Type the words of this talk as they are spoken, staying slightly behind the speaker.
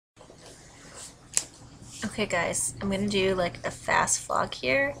Okay guys, I'm gonna do like a fast vlog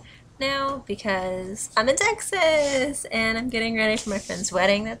here now because I'm in Texas and I'm getting ready for my friend's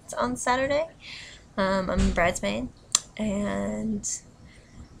wedding that's on Saturday. I'm a bridesmaid and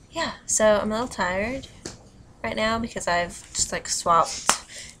yeah, so I'm a little tired right now because I've just like swapped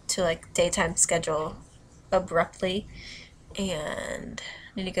to like daytime schedule abruptly and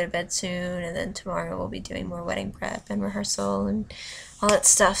I need to go to bed soon, and then tomorrow we'll be doing more wedding prep and rehearsal and all that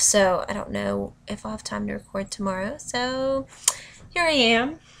stuff, so I don't know if I'll have time to record tomorrow. So here I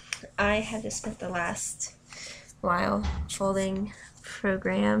am. I had to spend the last while folding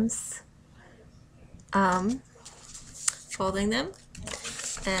programs, folding them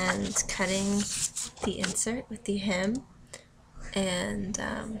and cutting the insert with the hem, and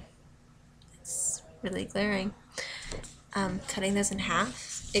it's really glaring. Cutting those in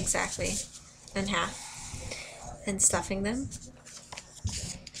half, exactly in half, and stuffing them.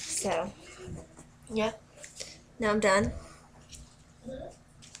 So, yeah, now I'm done.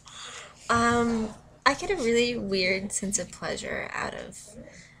 I get a really weird sense of pleasure out of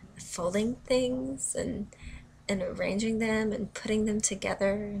folding things and arranging them and putting them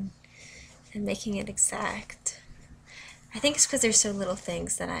together and making it exact. I think it's because there's so little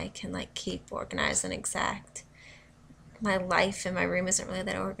things that I can like keep organized and exact. My life in my room isn't really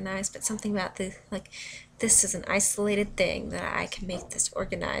that organized, but something about the like this is an isolated thing that I can make this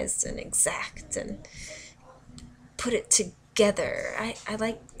organized and exact and put it together. I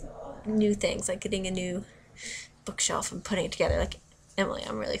like new things, like getting a new bookshelf and putting it together. Like Emily,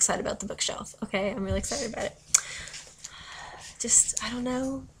 I'm really excited about the bookshelf. Okay, I'm really excited about it. Just I don't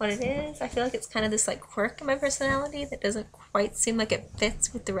know what it is. I feel like it's kind of this like quirk in my personality that doesn't quite seem like it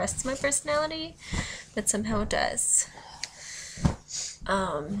fits with the rest of my personality, but somehow it does.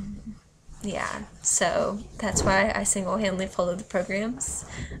 Yeah, so that's why I single-handedly folded the programs.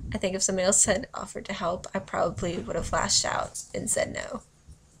 I think if somebody else had offered to help, I probably would have lashed out and said no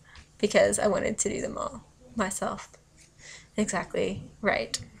because I wanted to do them all myself. Exactly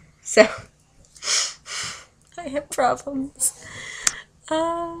right. So I have problems.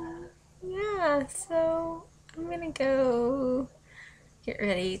 Yeah, so I'm gonna go get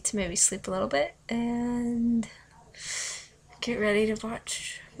ready to maybe sleep a little bit and get ready to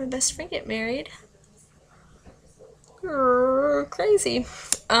watch my best friend get married. Crazy.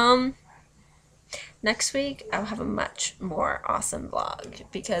 Um, Next week I'll have a much more awesome vlog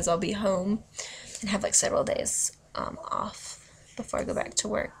because I'll be home and have like several days off before I go back to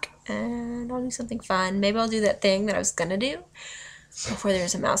work, and I'll do something fun. Maybe I'll do that thing that I was gonna do before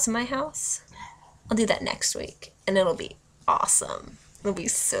there's a mouse in my house. I'll do that next week and it'll be awesome. It'll be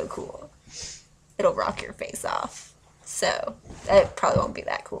so cool. It'll rock your face off. So it probably won't be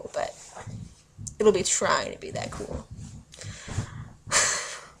that cool, but it'll be trying to be that cool.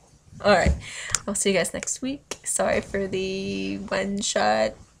 Alright, I'll see you guys next week. Sorry for the one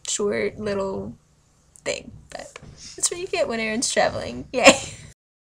shot, short little thing, but that's what you get when Erin's traveling. Yay!